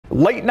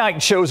Late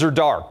night shows are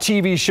dark.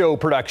 TV show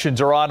productions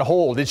are on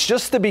hold. It's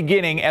just the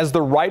beginning as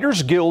the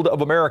Writers Guild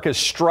of America's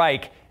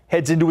strike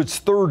heads into its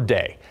third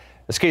day.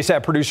 As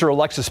KSAT producer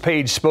Alexis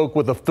Page spoke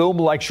with a film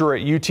lecturer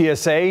at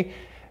UTSA,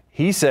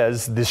 he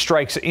says the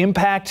strike's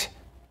impact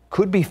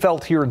could be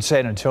felt here in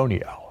San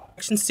Antonio.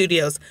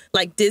 Studios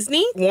like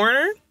Disney,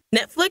 Warner,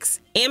 Netflix,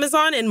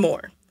 Amazon, and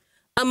more.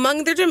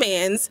 Among their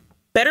demands,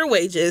 better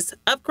wages,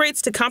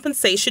 upgrades to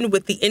compensation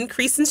with the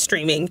increase in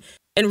streaming,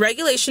 and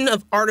regulation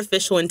of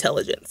artificial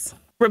intelligence.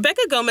 Rebecca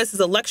Gomez is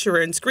a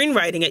lecturer in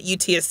screenwriting at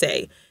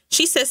UTSA.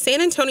 She says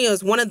San Antonio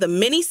is one of the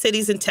many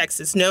cities in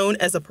Texas known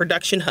as a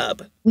production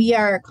hub. We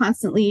are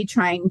constantly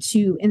trying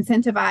to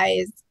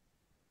incentivize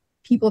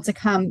people to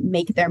come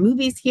make their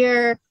movies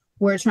here.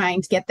 We're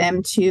trying to get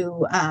them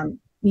to,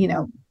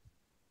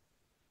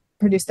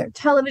 produce their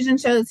television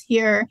shows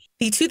here.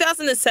 The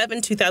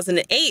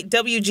 2007-2008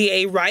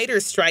 WGA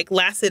Writers Strike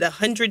lasted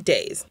 100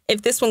 days.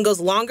 If this one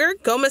goes longer,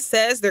 Gomez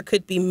says there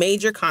could be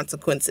major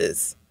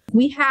consequences.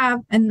 We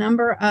have a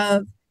number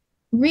of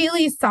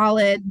really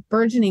solid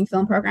burgeoning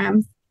film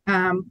programs,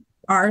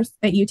 ours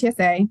at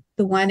UTSA,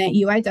 the one at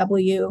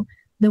UIW,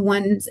 the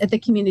ones at the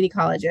community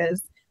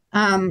colleges.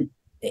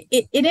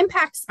 It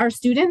impacts our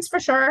students for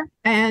sure,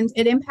 and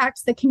it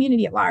impacts the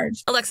community at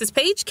large. Alexis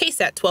Page,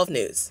 KSAT 12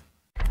 News.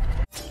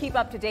 Keep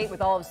up to date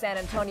with all of San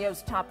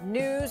Antonio's top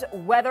news,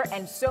 weather,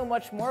 and so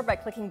much more by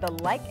clicking the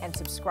like and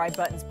subscribe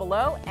buttons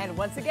below. And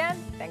once again,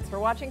 thanks for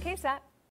watching KSAT.